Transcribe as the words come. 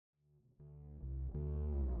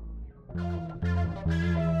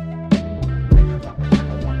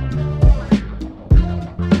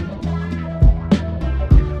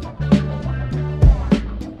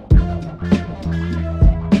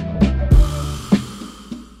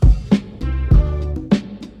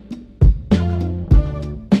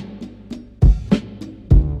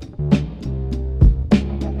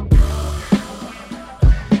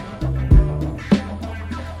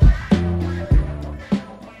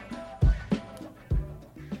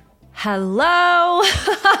Hello,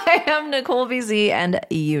 I am Nicole VZ and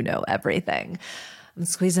you know everything. I'm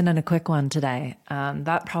squeezing in a quick one today.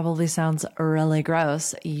 That probably sounds really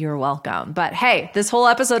gross. You're welcome. But hey, this whole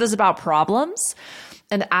episode is about problems.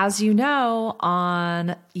 And as you know,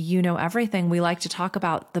 on You Know Everything, we like to talk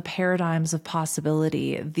about the paradigms of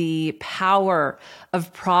possibility, the power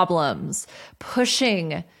of problems,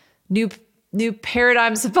 pushing new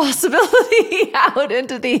paradigms of possibility out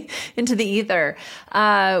into the ether.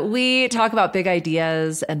 We talk about big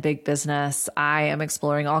ideas and big business. I am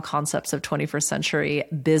exploring all concepts of 21st century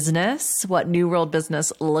business, what new world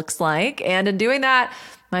business looks like. And in doing that,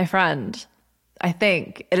 my friend, I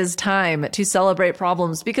think it is time to celebrate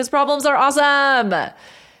problems because problems are awesome.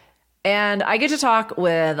 And I get to talk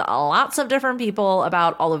with lots of different people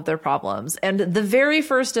about all of their problems. And the very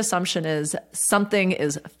first assumption is something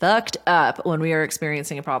is fucked up when we are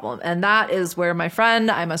experiencing a problem. And that is where, my friend,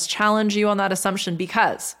 I must challenge you on that assumption,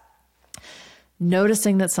 because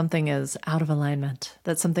noticing that something is out of alignment,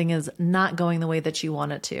 that something is not going the way that you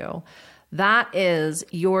want it to, that is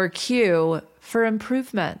your cue for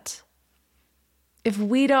improvement. If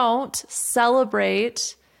we don't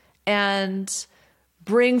celebrate and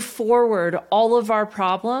bring forward all of our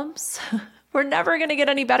problems, we're never going to get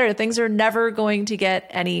any better. Things are never going to get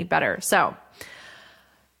any better. So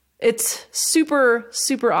it's super,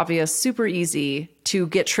 super obvious, super easy to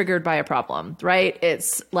get triggered by a problem, right?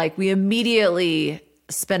 It's like we immediately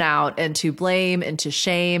spin out into blame, into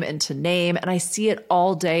shame, into name. And I see it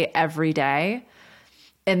all day, every day.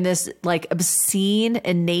 And this like obscene,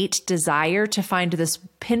 innate desire to find this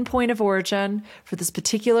pinpoint of origin for this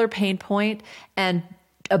particular pain point and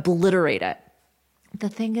obliterate it. The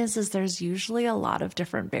thing is there's usually a lot of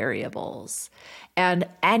different variables. And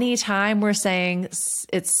anytime we're saying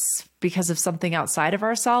it's because of something outside of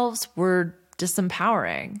ourselves, we're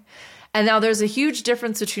disempowering. And now there's a huge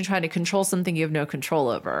difference between trying to control something you have no control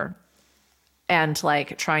over and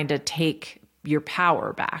like trying to take your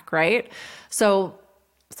power back, right? So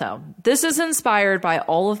this is inspired by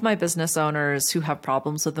all of my business owners who have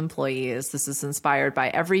problems with employees. This is inspired by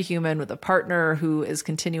every human with a partner who is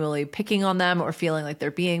continually picking on them or feeling like they're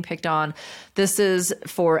being picked on. This is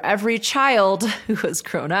for every child who has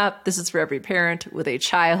grown up. This is for every parent with a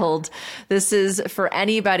child. This is for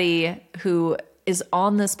anybody who is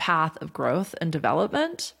on this path of growth and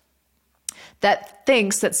development that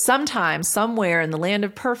thinks that sometime, somewhere in the land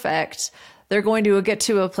of perfect, they're going to get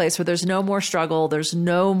to a place where there's no more struggle, there's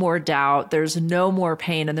no more doubt, there's no more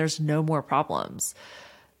pain, and there's no more problems.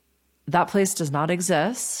 That place does not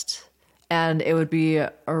exist, and it would be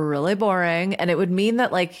really boring, and it would mean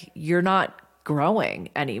that like you're not growing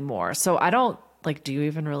anymore. So I don't do you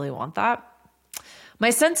even really want that? My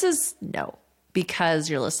sense is no, because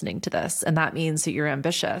you're listening to this, and that means that you're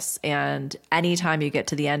ambitious. And anytime you get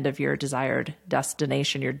to the end of your desired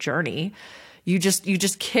destination, your journey, you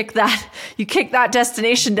just kick that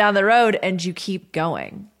destination down the road and you keep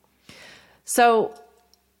going. So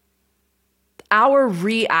our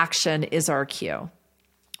reaction is our cue.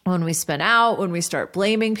 When we spin out, when we start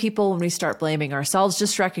blaming people, when we start blaming ourselves,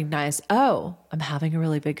 just recognize, oh, I'm having a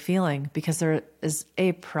really big feeling because there is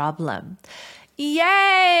a problem.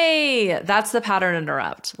 Yay! That's the pattern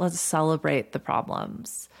interrupt. Let's celebrate the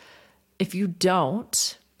problems. If you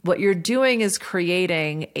don't, what you're doing is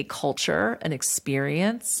creating a culture, an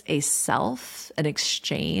experience, a self, an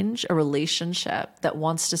exchange, a relationship that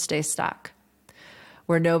wants to stay stuck,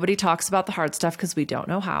 where nobody talks about the hard stuff because we don't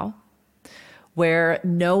know how, where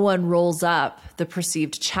no one rolls up the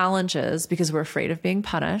perceived challenges because we're afraid of being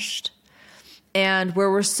punished, and where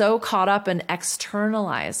we're so caught up in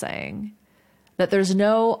externalizing that there's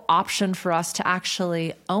no option for us to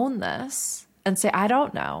actually own this and say, I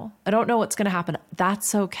don't know what's going to happen.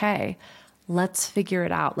 That's okay. Let's figure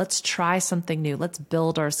it out. Let's try something new. Let's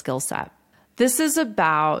build our skill set. This is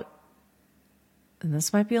about, and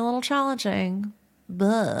this might be a little challenging,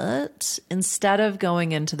 but instead of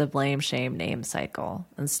going into the blame, shame, name cycle,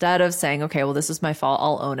 instead of saying, okay, well, this is my fault,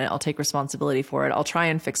 I'll own it, I'll take responsibility for it, I'll try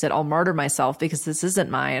and fix it, I'll martyr myself because this isn't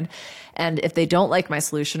mine. And if they don't like my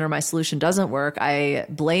solution or my solution doesn't work, I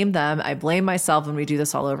blame them, I blame myself, and we do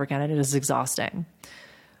this all over again, and it is exhausting.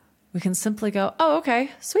 We can simply go, oh,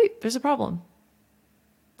 okay, sweet, there's a problem.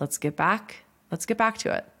 Let's get back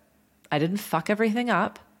to it. I didn't fuck everything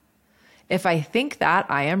up. If I think that,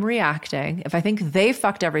 I am reacting. If I think they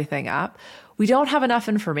fucked everything up, we don't have enough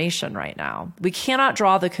information right now. We cannot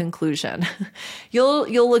draw the conclusion. You'll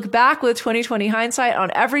look back with 2020 hindsight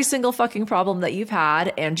on every single fucking problem that you've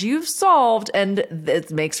had and you've solved, and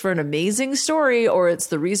it makes for an amazing story, or it's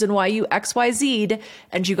the reason why you XYZ'd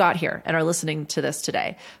and you got here and are listening to this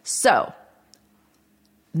today. So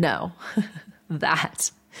know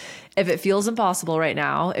that if it feels impossible right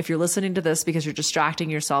now, if you're listening to this because you're distracting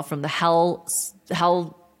yourself from the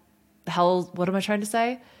what am I trying to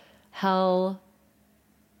say? Hellscape,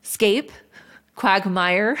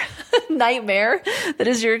 quagmire, nightmare that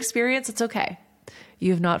is your experience, it's okay.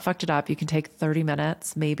 You've not fucked it up. You can take 30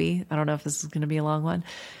 minutes, maybe. I don't know if this is going to be a long one.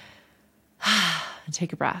 And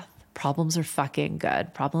take a breath. Problems are fucking good.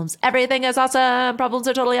 Everything is awesome. Problems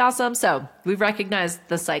are totally awesome. So we've recognized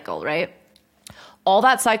the cycle, right? All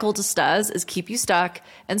that cycle just does is keep you stuck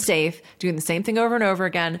and safe, doing the same thing over and over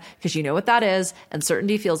again, because you know what that is. And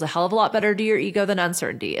certainty feels a hell of a lot better to your ego than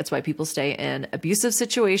uncertainty. It's why people stay in abusive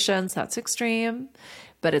situations. That's extreme.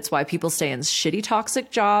 But it's why people stay in shitty, toxic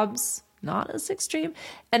jobs. Not as extreme.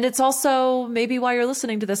 And it's also maybe why you're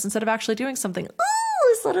listening to this instead of actually doing something. Oh,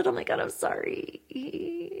 I said it. Oh my God, I'm sorry.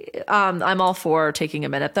 I'm all for taking a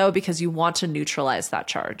minute though, because you want to neutralize that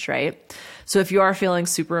charge, right? So if you are feeling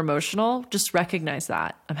super emotional, just recognize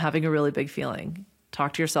that. I'm having a really big feeling.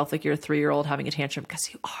 Talk to yourself like you're a 3-year-old having a tantrum,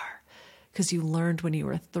 because you are. Because you learned when you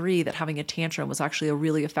were 3 that having a tantrum was actually a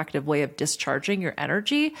really effective way of discharging your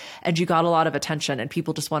energy, and you got a lot of attention and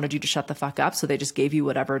people just wanted you to shut the fuck up. So they just gave you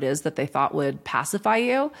whatever it is that they thought would pacify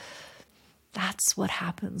you. That's what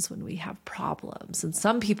happens when we have problems. And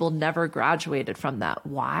some people never graduated from that.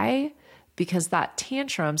 Why? Because that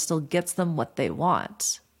tantrum still gets them what they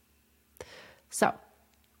want. So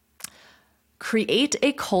create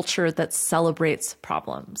a culture that celebrates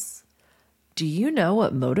problems. Do you know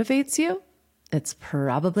what motivates you? It's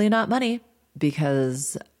probably not money,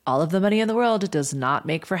 because all of the money in the world does not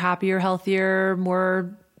make for happier, healthier,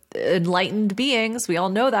 more enlightened beings. We all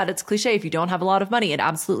know that. It's cliche. If you don't have a lot of money, it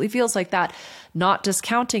absolutely feels like that. Not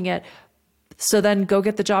discounting it. So then go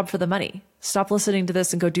get the job for the money. Stop listening to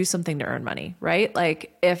this and go do something to earn money, right?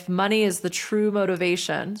 Like if money is the true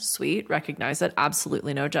motivation, sweet, recognize it.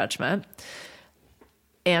 Absolutely no judgment.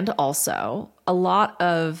 And also, a lot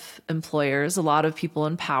of employers, a lot of people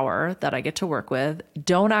in power that I get to work with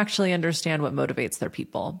don't actually understand what motivates their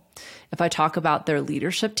people. If I talk about their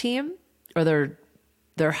leadership team or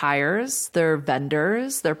their hires, their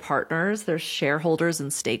vendors, their partners, their shareholders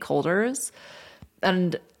and stakeholders,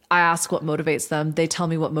 and I ask what motivates them, they tell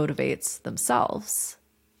me what motivates themselves,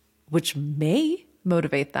 which may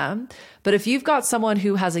motivate them. But if you've got someone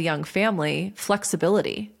who has a young family,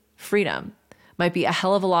 flexibility, freedom might be a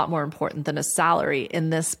hell of a lot more important than a salary in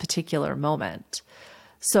this particular moment.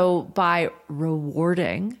 So by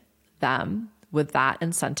rewarding them with that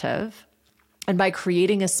incentive, and by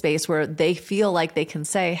creating a space where they feel like they can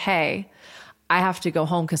say, hey, I have to go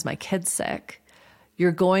home because my kid's sick,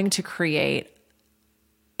 you're going to create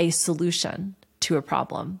a solution to a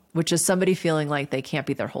problem, which is somebody feeling like they can't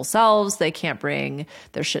be their whole selves, they can't bring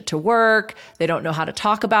their shit to work, they don't know how to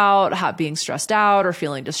talk about being stressed out or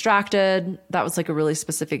feeling distracted. That was like a really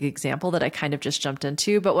specific example that I kind of just jumped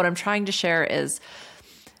into. But what I'm trying to share is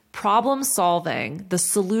problem solving, the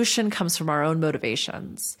solution comes from our own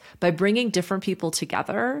motivations. By bringing different people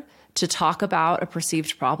together to talk about a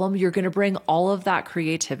perceived problem, you're going to bring all of that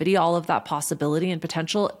creativity, all of that possibility and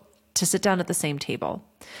potential to sit down at the same table.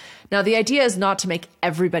 Now, the idea is not to make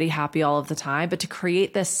everybody happy all of the time, but to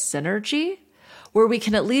create this synergy where we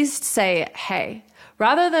can at least say, hey,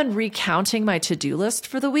 rather than recounting my to-do list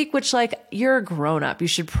for the week, which like you're a grown up, you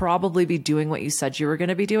should probably be doing what you said you were going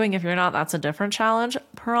to be doing. If you're not, that's a different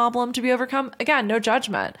problem to be overcome. Again, no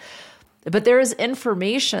judgment. But there is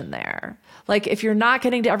information there. Like if you're not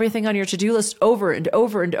getting to everything on your to-do list over and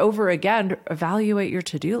over and over again, evaluate your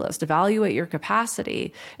to-do list, evaluate your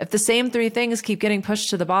capacity. If the same 3 things keep getting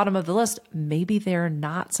pushed to the bottom of the list, maybe they're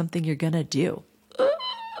not something you're going to do.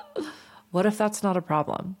 What if that's not a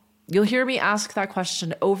problem? You'll hear me ask that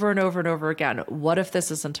question over and over and over again. What if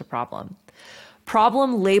this isn't a problem?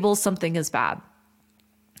 Problem labels something as bad.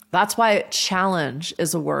 That's why challenge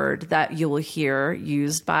is a word that you will hear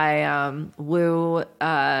used by woke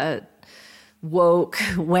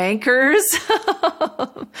wankers.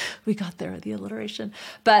 We got there with the alliteration.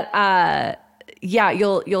 But yeah,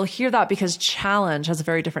 you'll hear that because challenge has a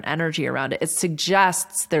very different energy around it. It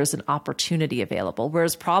suggests there's an opportunity available,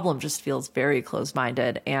 whereas problem just feels very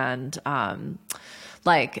closed-minded and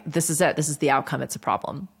like this is it. This is the outcome. It's a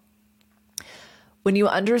problem. When you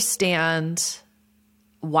understand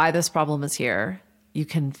why this problem is here, you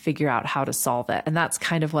can figure out how to solve it. And that's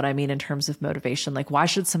kind of what I mean in terms of motivation. Like, why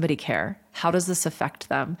should somebody care? How does this affect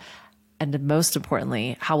them? And most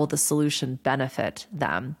importantly, how will the solution benefit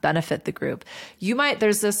them, benefit the group?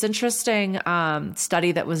 There's this interesting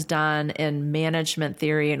study that was done in management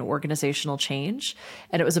theory and organizational change.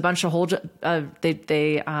 And it was a bunch of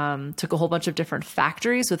they took a whole bunch of different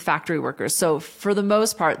factories with factory workers. So for the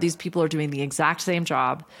most part, these people are doing the exact same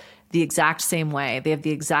job, the exact same way. They have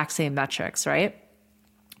the exact same metrics, right?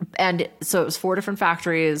 And so it was 4 different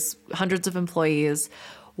factories, hundreds of employees.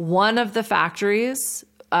 One of the factories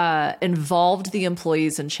involved the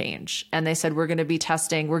employees in change. And they said, we're going to be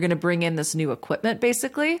testing, we're going to bring in this new equipment,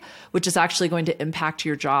 basically, which is actually going to impact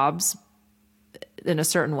your jobs in a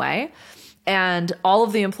certain way. And all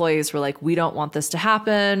of the employees were like, we don't want this to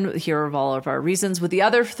happen. Here are all of our reasons. With the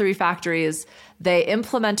other 3 factories, they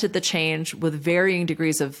implemented the change with varying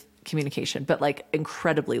degrees of communication, but like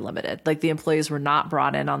incredibly limited. Like the employees were not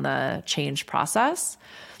brought in on the change process.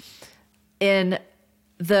 In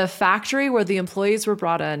the factory where the employees were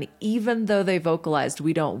brought in, even though they vocalized,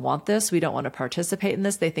 we don't want this, we don't want to participate in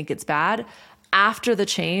this, they think it's bad, after the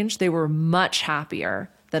change, they were much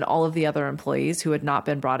happier than all of the other employees who had not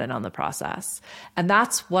been brought in on the process. And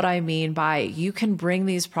that's what I mean by you can bring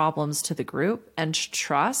these problems to the group and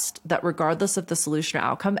trust that regardless of the solution or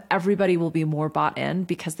outcome, everybody will be more bought in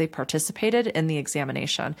because they participated in the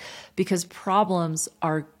examination. Because problems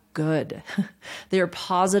are good. They are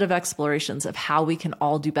positive explorations of how we can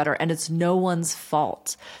all do better. And it's no one's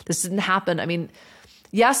fault. This didn't happen. I mean,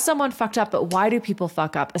 yes, someone fucked up, but why do people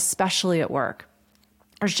fuck up, especially at work?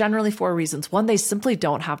 There's generally 4 reasons. 1, they simply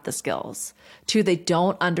don't have the skills. 2, they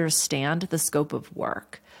don't understand the scope of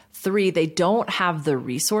work. 3, they don't have the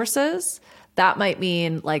resources. That might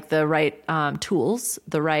mean like the right tools,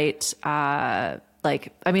 the right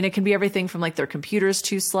it can be everything from like their computer's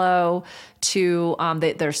too slow to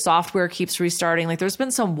their software keeps restarting. Like there's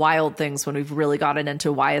been some wild things when we've really gotten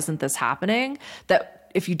into why isn't this happening,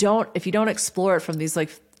 that if you don't explore it from these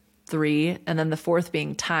like 3, and then the 4th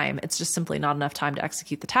being time, it's just simply not enough time to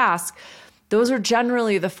execute the task. Those are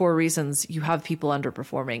generally the 4 reasons you have people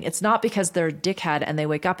underperforming. It's not because they're a dickhead and they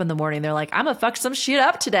wake up in the morning, they're like, I'm gonna fuck some shit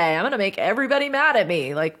up today. I'm gonna make everybody mad at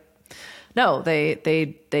me. Like, no,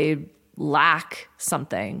 they lack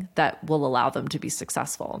something that will allow them to be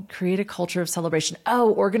successful. Create a culture of celebration.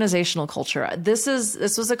 Oh, organizational culture. This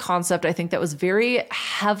was a concept I think that was very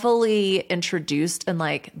heavily introduced in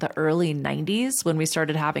like the early 90s when we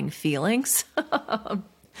started having feelings.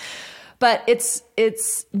 But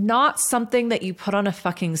it's not something that you put on a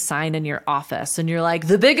fucking sign in your office and you're like,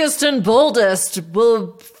 the biggest and boldest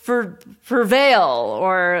will prevail,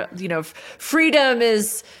 or, freedom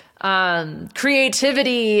is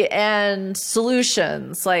creativity and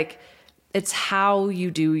solutions. Like, it's how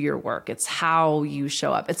you do your work. It's how you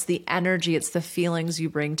show up. It's the energy. It's the feelings you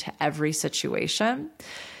bring to every situation.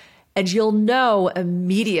 And you'll know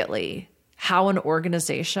immediately how an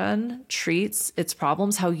organization treats its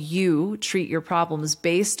problems, how you treat your problems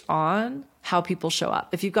based on how people show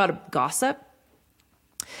up. If you've got a gossip,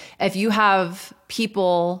 if you have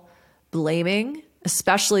people blaming,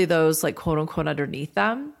 especially those like quote unquote underneath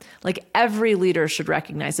them, like every leader should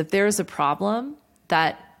recognize if there is a problem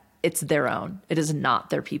that it's their own. It is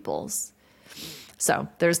not their people's. So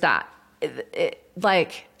there's that.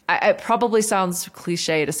 It probably sounds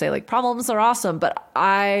cliche to say like problems are awesome, but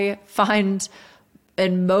I find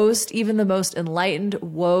in even the most enlightened,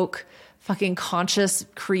 woke, fucking conscious,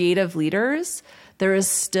 creative leaders, there is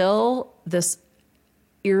still this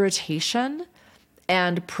irritation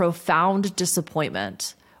and profound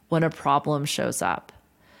disappointment when a problem shows up.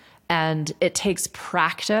 And it takes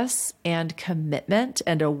practice and commitment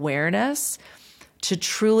and awareness to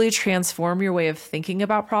truly transform your way of thinking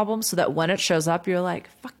about problems so that when it shows up, you're like,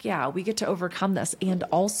 fuck yeah, we get to overcome this. And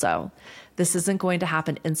also, this isn't going to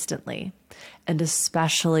happen instantly. And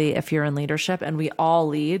especially if you're in leadership, and we all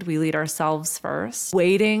lead, we lead ourselves first,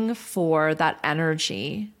 waiting for that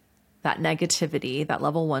energy, that negativity, that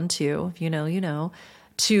level 1, 2, if you know,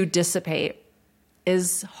 to dissipate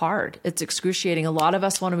is hard. It's excruciating. A lot of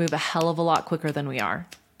us want to move a hell of a lot quicker than we are.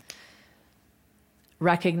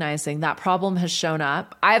 Recognizing that problem has shown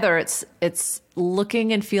up. Either it's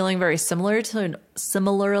looking and feeling very similarly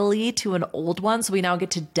to an old one, so we now get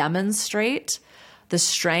to demonstrate the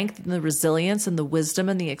strength and the resilience and the wisdom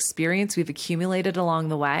and the experience we've accumulated along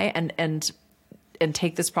the way and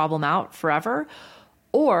take this problem out forever.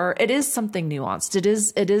 Or it is something nuanced.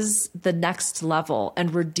 It is the next level,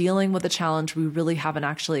 and we're dealing with a challenge we really haven't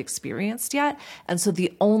actually experienced yet. And so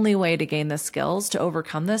the only way to gain the skills to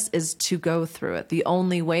overcome this is to go through it. The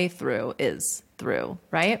only way through is through,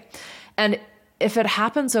 right? And if it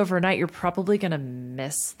happens overnight, you're probably going to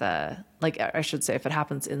miss if it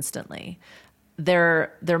happens instantly,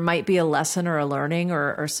 there might be a lesson or a learning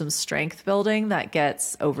or some strength building that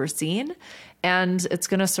gets overseen, and it's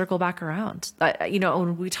going to circle back around.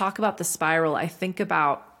 When we talk about the spiral, I think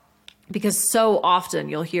about, because so often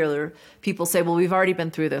you'll hear people say, well, we've already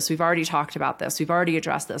been through this. We've already talked about this. We've already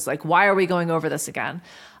addressed this. Like, why are we going over this again?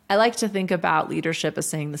 I like to think about leadership as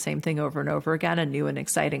saying the same thing over and over again in new and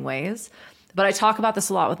exciting ways. But I talk about this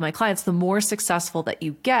a lot with my clients. The more successful that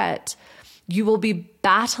you get, you will be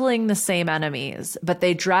battling the same enemies, but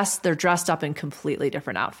they're dressed up in completely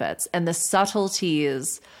different outfits. And the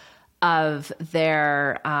subtleties of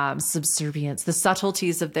their subservience, the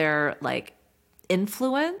subtleties of their like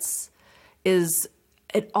influence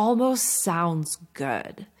it almost sounds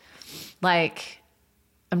good. Like,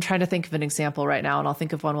 I'm trying to think of an example right now, and I'll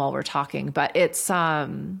think of one while we're talking, but it's, I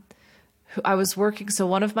was working. So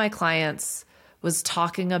one of my clients was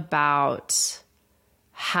talking about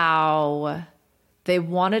how they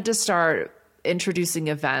wanted to start introducing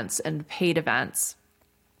events and paid events.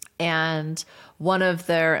 And one of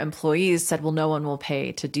their employees said, well, no one will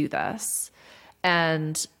pay to do this.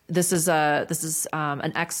 And she's not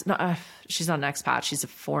an expat. She's a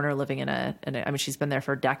foreigner living she's been there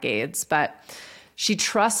for decades, but she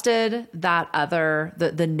trusted that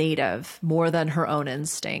the native more than her own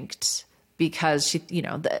instinct, because she,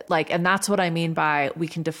 and that's what I mean by we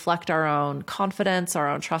can deflect our own confidence, our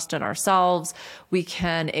own trust in ourselves. We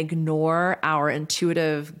can ignore our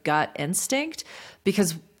intuitive gut instinct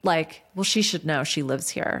because she should know, she lives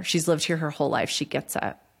here. She's lived here her whole life. She gets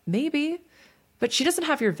it. Maybe. But she doesn't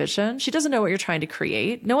have your vision. She doesn't know what you're trying to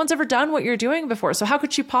create. No one's ever done what you're doing before. So how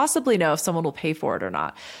could she possibly know if someone will pay for it or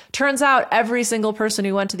not? Turns out every single person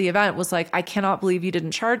who went to the event was like, I cannot believe you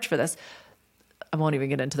didn't charge for this. I won't even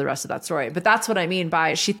get into the rest of that story. But that's what I mean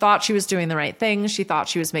by she thought she was doing the right thing. She thought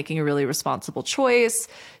she was making a really responsible choice.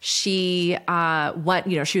 She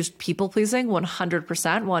she was people pleasing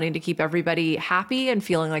 100%, wanting to keep everybody happy and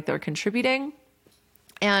feeling like they're contributing.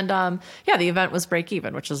 And the event was break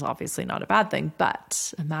even, which is obviously not a bad thing.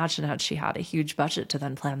 But imagine had she had a huge budget to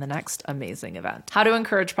then plan the next amazing event. How to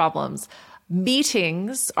encourage problems.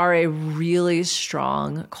 Meetings are a really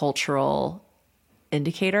strong cultural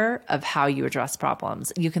indicator of how you address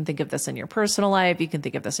problems. You can think of this in your personal life. You can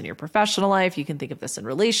think of this in your professional life. You can think of this in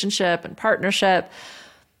relationship and partnership.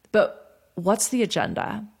 But what's the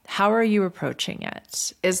agenda? How are you approaching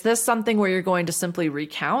it? Is this something where you're going to simply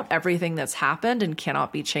recount everything that's happened and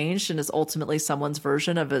cannot be changed and is ultimately someone's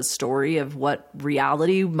version of a story of what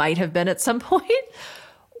reality might have been at some point?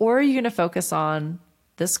 Or are you going to focus on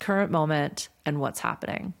this current moment and what's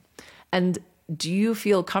happening? And do you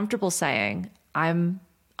feel comfortable saying, I'm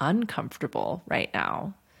uncomfortable right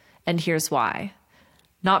now, and here's why?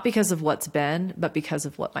 Not because of what's been, but because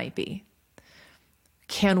of what might be.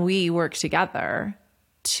 Can we work together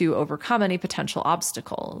to overcome any potential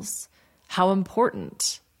obstacles? How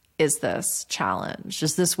important is this challenge?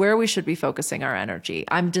 Is this where we should be focusing our energy?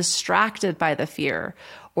 I'm distracted by the fear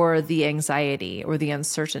or the anxiety or the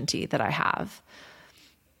uncertainty that I have.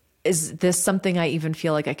 Is this something I even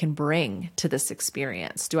feel like I can bring to this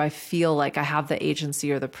experience? Do I feel like I have the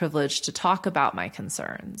agency or the privilege to talk about my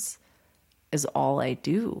concerns? Is all I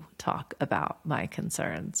do talk about my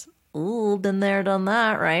concerns? Ooh, been there, done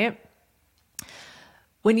that, right?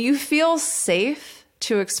 When you feel safe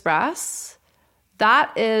to express,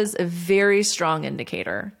 that is a very strong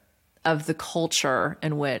indicator of the culture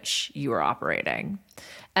in which you are operating.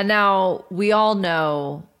 And now we all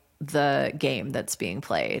know the game that's being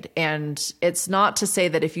played. And it's not to say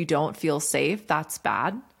that if you don't feel safe, that's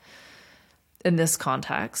bad in this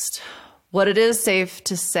context. What it is safe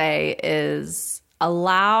to say is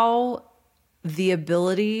allow the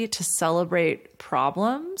ability to celebrate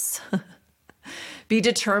problems be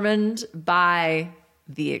determined by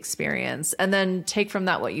the experience, and then take from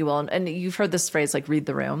that what you will. And you've heard this phrase, like read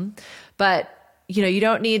the room, but you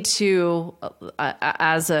don't need to,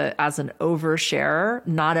 as an oversharer,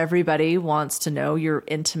 not everybody wants to know your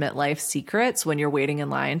intimate life secrets when you're waiting in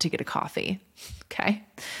line to get a coffee. Okay.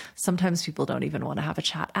 Sometimes people don't even want to have a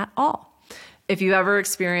chat at all. If you ever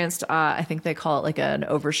experienced, I think they call it like an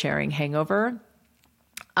oversharing hangover.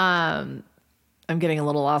 I'm getting a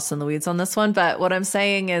little lost in the weeds on this one, but what I'm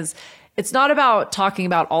saying is it's not about talking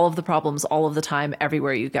about all of the problems all of the time,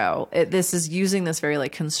 everywhere you go. This is using this very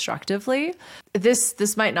constructively.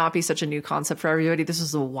 This might not be such a new concept for everybody. This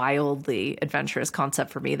is a wildly adventurous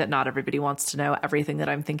concept for me that not everybody wants to know everything that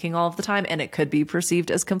I'm thinking all of the time. And it could be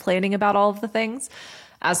perceived as complaining about all of the things.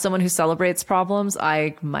 As someone who celebrates problems,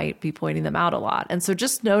 I might be pointing them out a lot. And so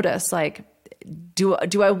just notice, do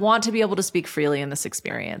I want to be able to speak freely in this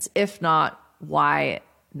experience? If not, why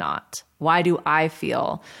not? Why do I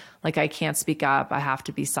feel like I can't speak up? I have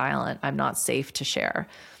to be silent. I'm not safe to share.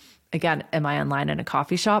 Again, am I online in a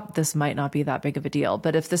coffee shop? This might not be that big of a deal.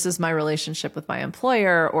 But if this is my relationship with my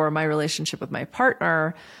employer or my relationship with my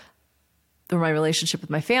partner or my relationship with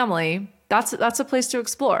my family, that's a place to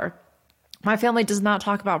explore. My family does not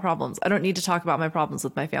talk about problems. I don't need to talk about my problems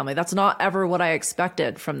with my family. That's not ever what I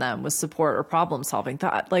expected from them, was support or problem solving.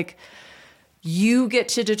 That, like, you get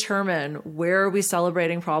to determine, where are we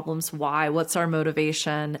celebrating problems? Why? What's our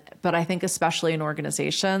motivation? But I think especially in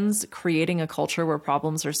organizations, creating a culture where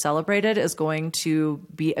problems are celebrated is going to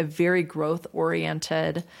be a very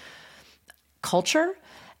growth-oriented culture.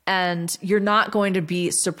 And you're not going to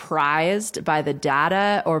be surprised by the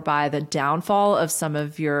data or by the downfall of some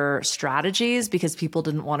of your strategies because people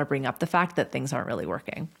didn't want to bring up the fact that things aren't really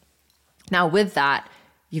working. Now, with that,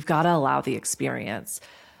 you've got to allow the experience.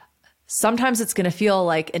 Sometimes it's going to feel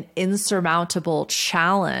like an insurmountable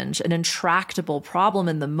challenge, an intractable problem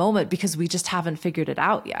in the moment because we just haven't figured it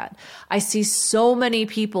out yet. I see so many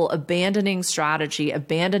people abandoning strategy,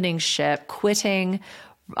 abandoning ship, quitting,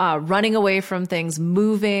 running away from things,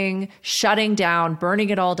 moving, shutting down, burning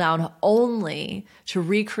it all down, only to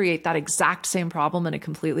recreate that exact same problem in a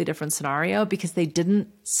completely different scenario because they didn't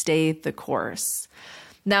stay the course.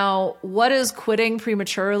 Now, what does quitting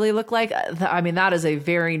prematurely look like? I mean, that is a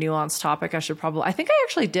very nuanced topic. I think I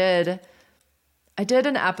actually did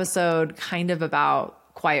an episode kind of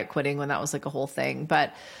about quiet quitting when that was like a whole thing,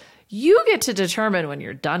 but you get to determine when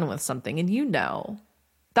you're done with something, and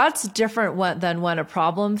that's different than when a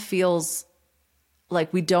problem feels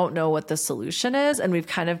like we don't know what the solution is and we've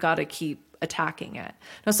kind of got to keep attacking it.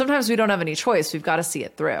 Now, sometimes we don't have any choice. We've got to see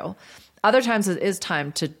it through. Other times it is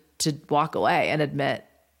time to walk away and admit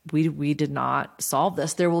we did not solve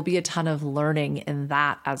this. There will be a ton of learning in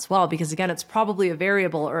that as well, because again, it's probably a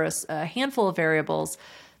variable or a handful of variables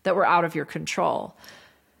that were out of your control.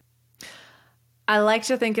 I like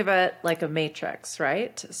to think of it like a matrix,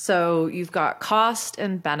 right? So you've got cost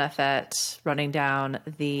and benefit running down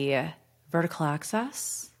the vertical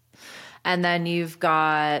axis, and then you've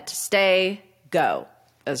got stay, go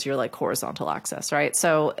as your like horizontal axis, right?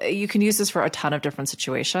 So you can use this for a ton of different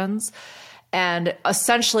situations. And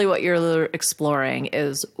essentially what you're exploring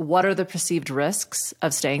is, what are the perceived risks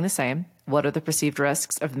of staying the same? What are the perceived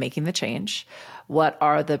risks of making the change? What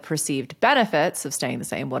are the perceived benefits of staying the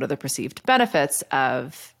same? What are the perceived benefits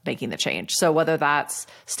of making the change? So whether that's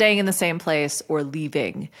staying in the same place or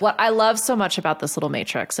leaving. What I love so much about this little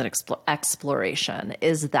matrix and exploration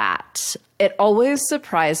is that it always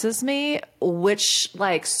surprises me which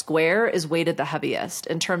like square is weighted the heaviest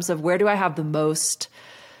in terms of where do I have the most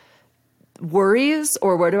worries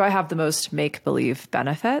or where do I have the most make-believe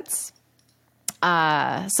benefits.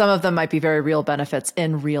 Some of them might be very real benefits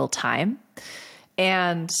in real time.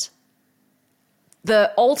 And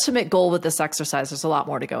the ultimate goal with this exercise, there's a lot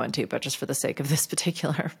more to go into, but just for the sake of this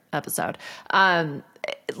particular episode,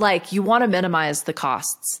 like you want to minimize the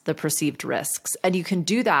costs, the perceived risks, and you can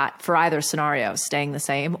do that for either scenario, staying the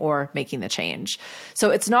same or making the change. So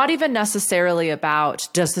it's not even necessarily about,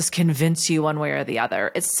 does this convince you one way or the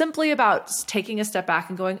other? It's simply about taking a step back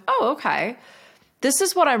and going, oh, okay, this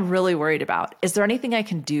is what I'm really worried about. Is there anything I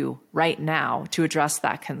can do right now to address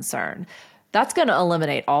that concern? That's going to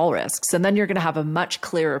eliminate all risks. And then you're going to have a much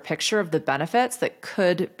clearer picture of the benefits that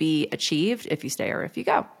could be achieved if you stay or if you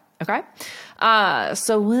go. Okay.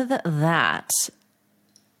 So with that,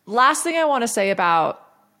 last thing I want to say about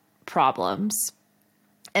problems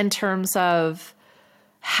in terms of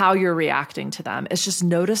how you're reacting to them is just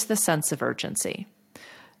notice the sense of urgency.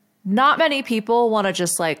 Not many people want to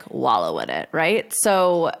just like wallow in it, right?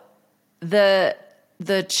 So the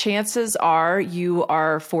chances are you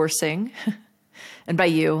are forcing, and by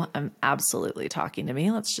you, I'm absolutely talking to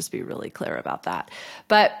me. Let's just be really clear about that.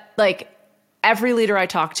 But like every leader I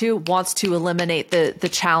talk to wants to eliminate the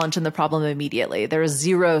challenge and the problem immediately. There is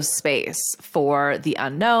zero space for the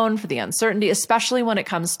unknown, for the uncertainty, especially when it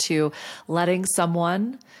comes to letting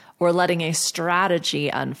someone or letting a strategy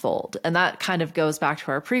unfold. And that kind of goes back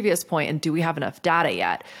to our previous point. And do we have enough data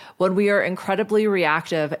yet? When we are incredibly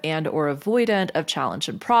reactive and or avoidant of challenge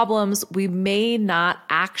and problems, we may not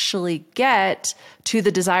actually get to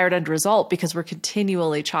the desired end result because we're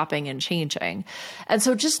continually chopping and changing. And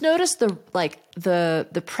so just notice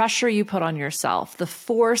the pressure you put on yourself, the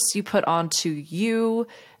force you put onto you,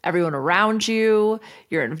 everyone around you,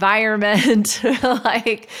 your environment,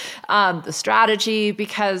 the strategy,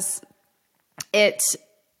 because it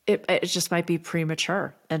just might be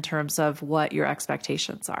premature in terms of what your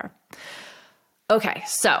expectations are. Okay,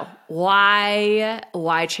 so why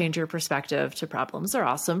change your perspective to problems are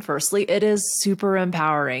awesome? Firstly, it is super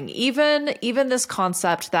empowering. Even this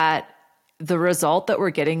concept that the result that we're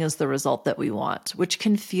getting is the result that we want, which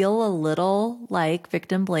can feel a little like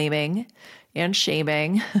victim blaming and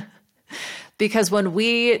shaming. Because when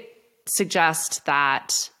we suggest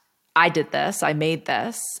that I did this, I made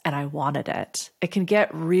this, and I wanted it, it can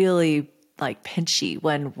get really like pinchy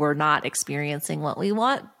when we're not experiencing what we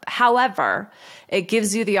want. However, it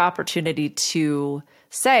gives you the opportunity to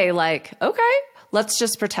say like, okay, let's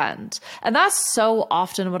just pretend. And that's so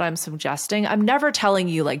often what I'm suggesting. I'm never telling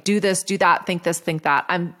you like, do this, do that, think this, think that.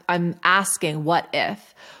 I'm asking what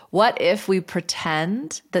if? What if we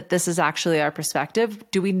pretend that this is actually our perspective?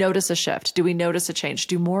 Do we notice a shift? Do we notice a change?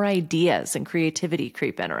 Do more ideas and creativity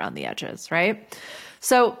creep in around the edges, right?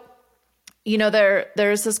 So,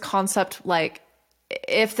 there's this concept like,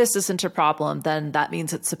 if this isn't a problem, then that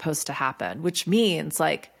means it's supposed to happen, which means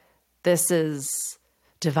like, this is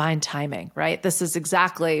divine timing, right? This is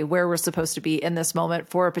exactly where we're supposed to be in this moment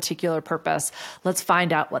for a particular purpose. Let's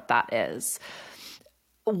find out what that is.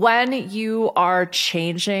 When you are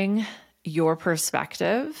changing your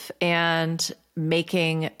perspective and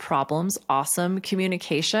making problems awesome,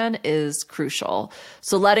 communication is crucial.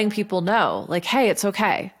 So letting people know, like, hey, it's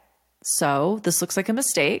okay. So this looks like a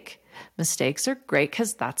mistake. Mistakes are great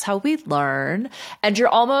because that's how we learn. And you're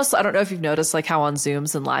almost, I don't know if you've noticed like how on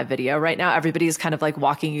Zooms and live video right now, everybody's kind of like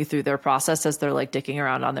walking you through their process as they're like dicking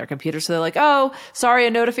around on their computer. So they're like, oh, sorry, a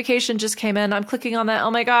notification just came in. I'm clicking on that. Oh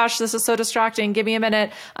my gosh, this is so distracting. Give me a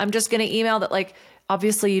minute. I'm just going to email that. Like,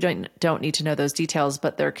 obviously you don't need to know those details,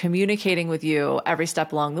 but they're communicating with you every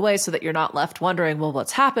step along the way so that you're not left wondering, well,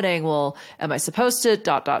 what's happening? Well, am I supposed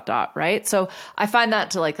to ... right? So I find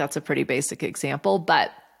that that's a pretty basic example,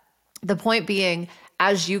 but the point being,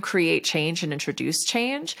 as you create change and introduce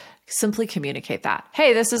change, simply communicate that.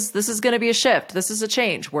 Hey, this is going to be a shift. This is a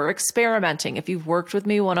change. We're experimenting. If you've worked with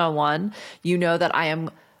me one-on-one, you know that I am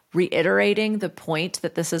reiterating the point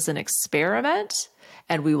that this is an experiment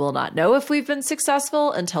and we will not know if we've been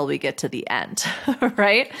successful until we get to the end,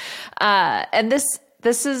 right? And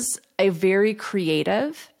this is a very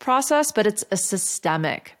creative process, but it's a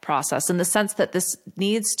systemic process in the sense that this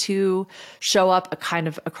needs to show up a kind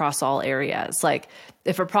of across all areas. Like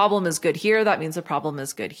if a problem is good here, that means a problem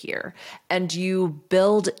is good here. And you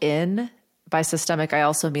build in, by systemic, I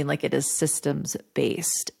also mean like it is systems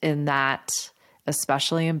based in that,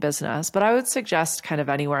 especially in business, but I would suggest kind of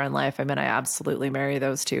anywhere in life. I mean, I absolutely marry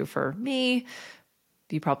those two for me.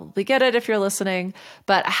 You probably get it if you're listening,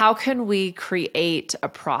 but how can we create a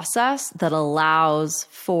process that allows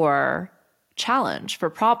for challenge, for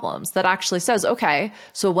problems, that actually says, okay,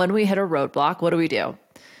 so when we hit a roadblock, what do?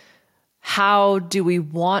 How do we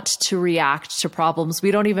want to react to problems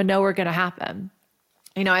we don't even know are going to happen?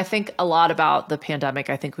 I think a lot about the pandemic.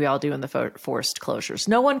 I think we all do in the forced closures.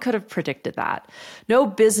 No one could have predicted that. No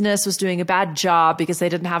business was doing a bad job because they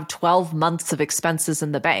didn't have 12 months of expenses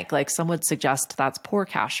in the bank. Like some would suggest that's poor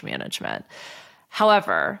cash management.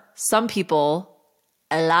 However, some people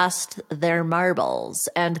lost their marbles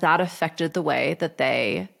and that affected the way that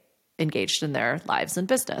they engaged in their lives and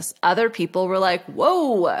business. Other people were like,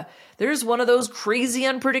 whoa, there's one of those crazy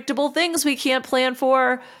unpredictable things we can't plan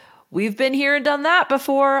for. We've been here and done that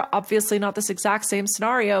before. Obviously not this exact same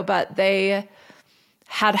scenario, but they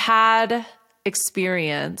had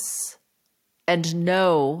experience and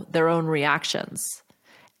know their own reactions.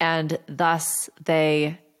 And thus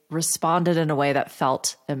they responded in a way that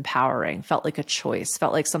felt empowering, felt like a choice,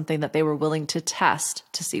 felt like something that they were willing to test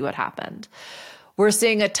to see what happened. We're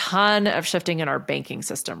seeing a ton of shifting in our banking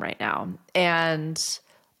system right now. And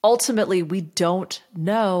ultimately, we don't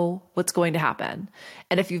know what's going to happen.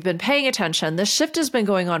 And if you've been paying attention, this shift has been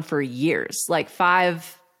going on for years, like 5+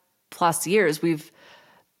 years.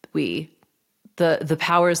 The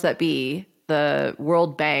powers that be, the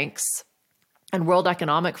world banks and World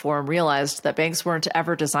Economic Forum realized that banks weren't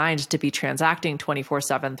ever designed to be transacting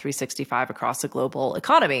 24/7, 365 across a global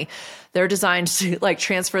economy. They're designed to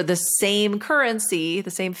transfer the same currency, the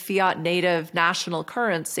same fiat native national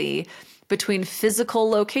currency between physical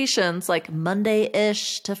locations, like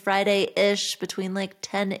Monday-ish to Friday-ish, between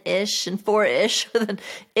 10-ish and 4-ish, with an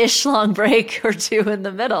ish long break or two in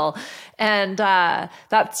the middle. And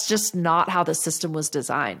that's just not how the system was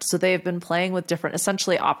designed. So they've been playing with different,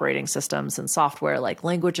 essentially operating systems and software, like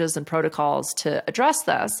languages and protocols to address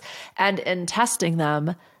this. And in testing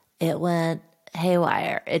them, it went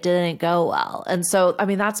haywire. It didn't go well. And so, I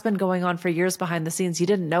mean, that's been going on for years behind the scenes. You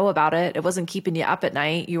didn't know about it. It wasn't keeping you up at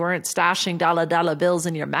night. You weren't stashing dollar bills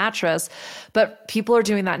in your mattress. But people are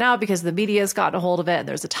doing that now because the media has gotten a hold of it. And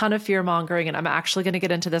there's a ton of fear mongering. And I'm actually going to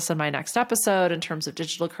get into this in my next episode in terms of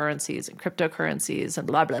digital currencies and cryptocurrencies and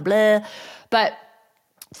blah, blah, blah. But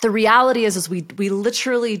the reality is we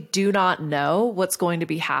literally do not know what's going to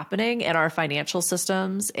be happening in our financial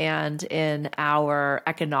systems and in our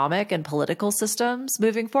economic and political systems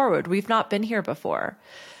moving forward. We've not been here before.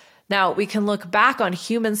 Now, we can look back on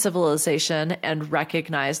human civilization and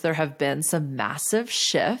recognize there have been some massive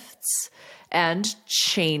shifts and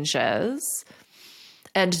changes.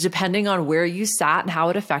 And depending on where you sat and how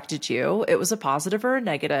it affected you, it was a positive or a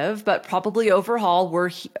negative, but probably overall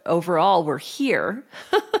we're here.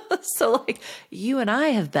 So like you and I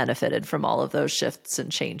have benefited from all of those shifts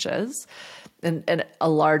and changes, and a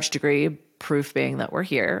large degree proof being that we're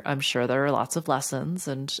here. I'm sure there are lots of lessons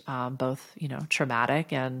and both,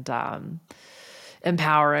 traumatic and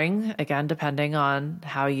empowering, again, depending on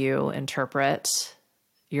how you interpret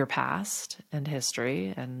your past and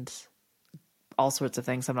history and all sorts of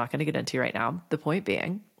things I'm not going to get into right now. The point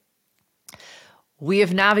being, we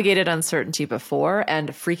have navigated uncertainty before, and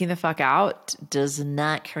freaking the fuck out does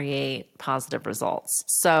not create positive results.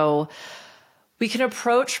 So we can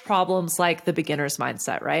approach problems like the beginner's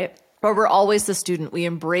mindset, right? Where we're always the student. We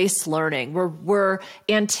embrace learning. We're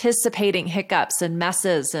anticipating hiccups and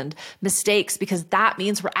messes and mistakes because that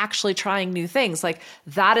means we're actually trying new things. Like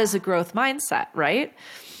that is a growth mindset, right?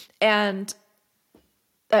 And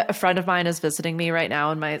a friend of mine is visiting me right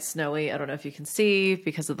now in my snowy, I don't know if you can see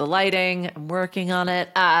because of the lighting, I'm working on it.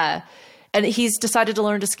 And he's decided to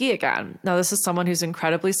learn to ski again. Now, this is someone who's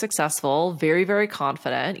incredibly successful, very, very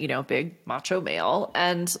confident, big macho male,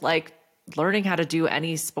 and like learning how to do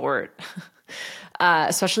any sport,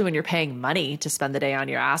 especially when you're paying money to spend the day on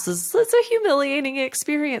your ass, it's a humiliating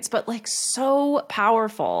experience, but like so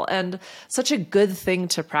powerful and such a good thing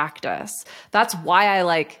to practice. That's why I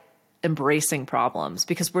like embracing problems,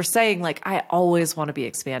 because we're saying like, I always want to be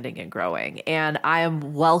expanding and growing. And I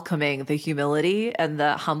am welcoming the humility and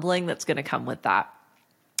the humbling that's going to come with that.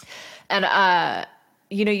 And,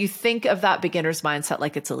 you think of that beginner's mindset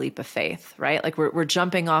like it's a leap of faith, right? Like we're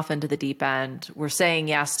jumping off into the deep end. We're saying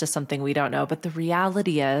yes to something we don't know. But the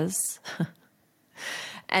reality is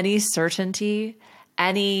any certainty,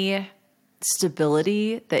 any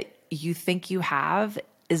stability that you think you have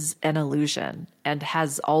is an illusion and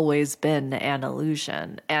has always been an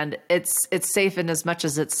illusion. And it's safe in as much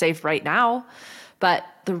as it's safe right now, but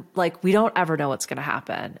we don't ever know what's going to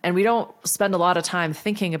happen. And we don't spend a lot of time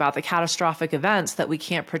thinking about the catastrophic events that we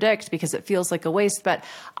can't predict because it feels like a waste. But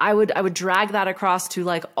I would drag that across to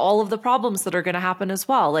like all of the problems that are going to happen as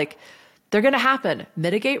well. Like they're going to happen.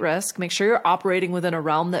 Mitigate risk. Make sure you're operating within a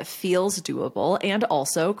realm that feels doable. And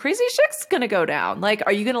also crazy shit's going to go down. Like,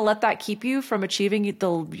 are you going to let that keep you from achieving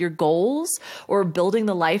your goals or building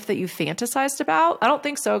the life that you fantasized about? I don't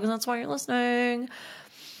think so, because that's why you're listening.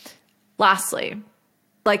 Lastly,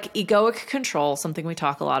 like egoic control, something we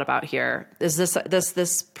talk a lot about here, is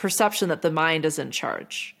this perception that the mind is in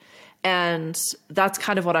charge. And that's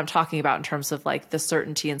kind of what I'm talking about in terms of like the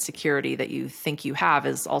certainty and security that you think you have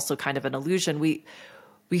is also kind of an illusion. We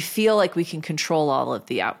feel like we can control all of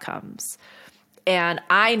the outcomes. And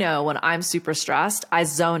I know when I'm super stressed, I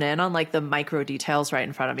zone in on like the micro details right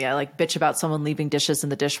in front of me. I like bitch about someone leaving dishes in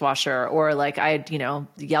the dishwasher, or like I,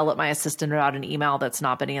 yell at my assistant about an email that's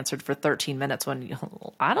not been answered for 13 minutes when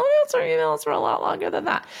I don't answer emails for a lot longer than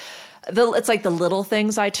that. It's like the little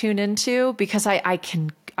things I tune into because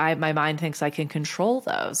my mind thinks I can control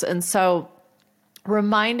those. And so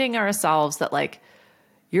reminding ourselves that like,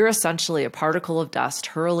 you're essentially a particle of dust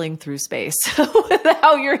hurling through space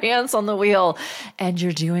without your hands on the wheel, and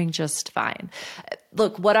you're doing just fine.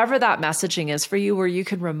 Look, whatever that messaging is for you, where you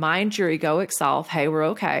can remind your egoic self, hey, we're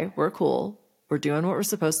okay, we're cool, we're doing what we're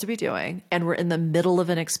supposed to be doing, and we're in the middle of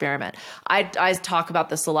an experiment. I talk about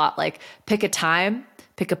this a lot, like pick a time,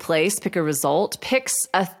 pick a place, pick a result, pick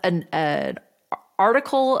an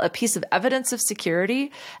article, a piece of evidence of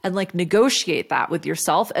security, and like negotiate that with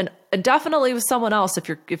yourself and definitely with someone else if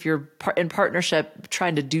you're in partnership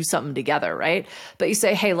trying to do something together, right? But you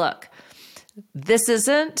say, hey, look, this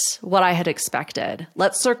isn't what I had expected.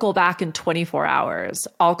 Let's circle back in 24 hours.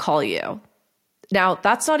 I'll call you. Now,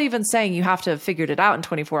 that's not even saying you have to have figured it out in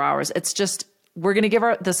 24 hours. It's just, we're going to give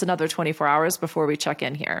this another 24 hours before we check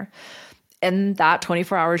in here. In that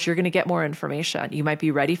 24 hours, you're going to get more information. You might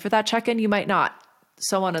be ready for that check-in. You might not.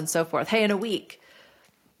 So on and so forth. Hey, in a week,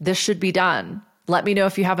 this should be done. Let me know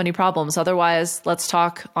if you have any problems. Otherwise, let's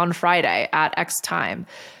talk on Friday at X time.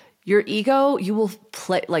 Your ego, you will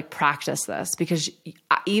practice this, because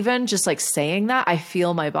even just like saying that, I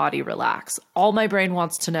feel my body relax. All my brain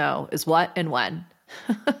wants to know is what and when.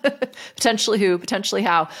 Potentially who, potentially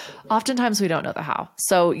how. Oftentimes we don't know the how.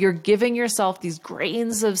 So you're giving yourself these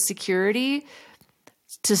grains of security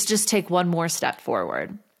to just take one more step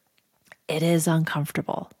forward. It is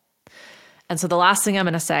uncomfortable. And so the last thing I'm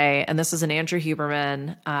going to say, and this is an Andrew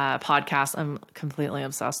Huberman podcast. I'm completely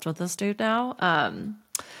obsessed with this dude now.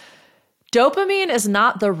 Dopamine is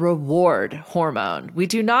not the reward hormone. We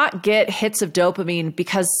do not get hits of dopamine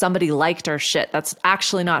because somebody liked our shit. That's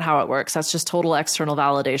actually not how it works. That's just total external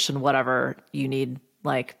validation, whatever you need,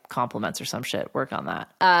 like compliments or some shit. Work on that.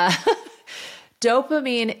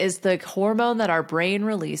 Dopamine is the hormone that our brain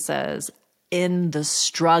releases in the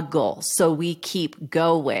struggle. So we keep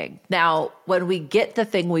going. Now, when we get the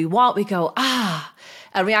thing we want, we go,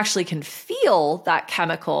 and we actually can feel that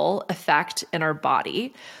chemical effect in our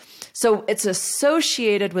body. So it's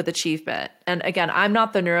associated with achievement. And again, I'm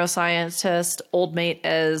not the neuroscientist. Old mate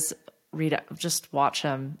is. Just watch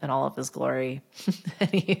him in all of his glory.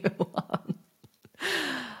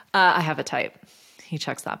 I have a type. He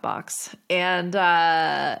checks that box. And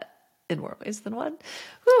in more ways than one.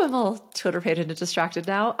 Ooh, I'm all Twitter-pated and distracted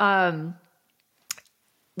now.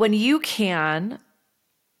 When you can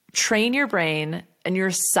train your brain and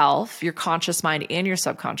yourself, your conscious mind and your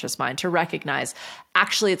subconscious mind, to recognize,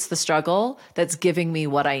 actually, it's the struggle that's giving me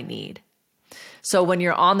what I need. So when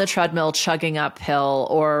you're on the treadmill chugging uphill,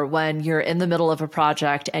 or when you're in the middle of a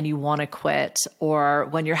project and you want to quit, or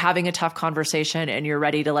when you're having a tough conversation and you're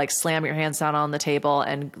ready to like slam your hands down on the table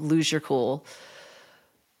and lose your cool,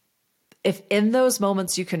 if in those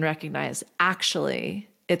moments you can recognize, actually,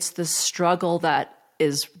 it's the struggle that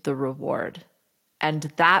is the reward. And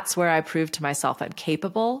that's where I prove to myself I'm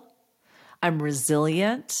capable, I'm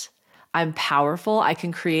resilient, I'm powerful, I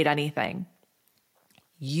can create anything.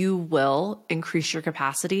 You will increase your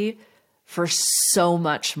capacity for so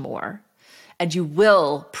much more. And you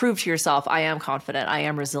will prove to yourself, I am confident, I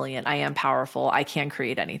am resilient, I am powerful, I can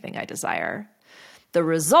create anything I desire. The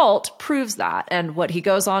result proves that. And what he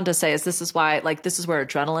goes on to say is, this is why, like, this is where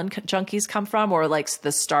adrenaline junkies come from, or like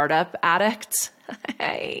the startup addicts.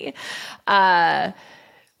 Hey,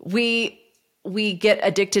 we get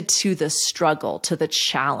addicted to the struggle, to the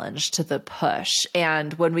challenge, to the push.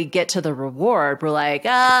 And when we get to the reward, we're like,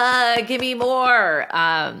 give me more.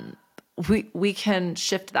 We can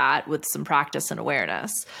shift that with some practice and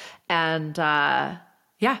awareness. And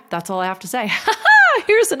yeah, that's all I have to say.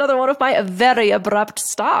 Here's another one of my very abrupt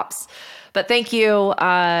stops. But thank you.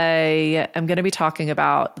 I am going to be talking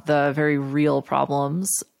about the very real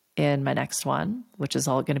problems in my next one, which is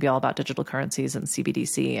all going to be all about digital currencies and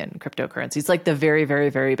CBDC and cryptocurrencies, like the very, very,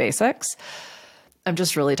 very basics. I'm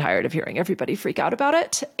just really tired of hearing everybody freak out about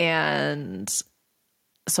it. And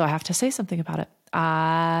so I have to say something about it.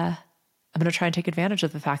 I'm going to try and take advantage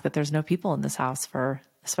of the fact that there's no people in this house, for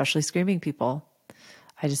especially screaming people.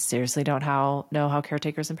 I just seriously don't know how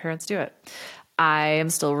caretakers and parents do it. I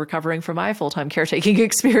am still recovering from my full-time caretaking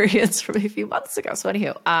experience from a few months ago. So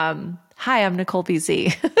anywho, hi, I'm Nicole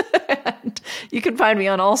BZ. And you can find me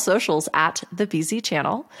on all socials at the BZ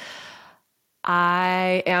channel.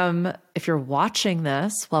 I am, if you're watching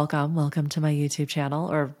this, welcome to my YouTube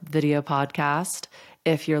channel or video podcast.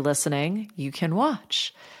 If you're listening, you can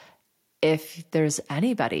watch. If there's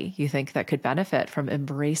anybody you think that could benefit from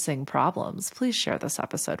embracing problems, please share this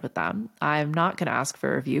episode with them. I'm not going to ask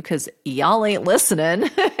for a review because y'all ain't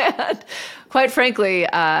listening. And quite frankly,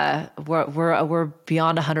 we're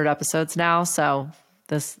beyond 100 episodes now, so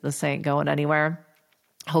this ain't going anywhere.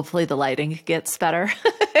 Hopefully the lighting gets better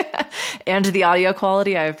and the audio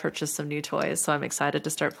quality. I've purchased some new toys, so I'm excited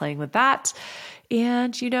to start playing with that.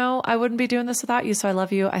 And, I wouldn't be doing this without you. So I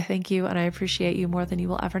love you. I thank you. And I appreciate you more than you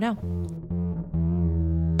will ever know.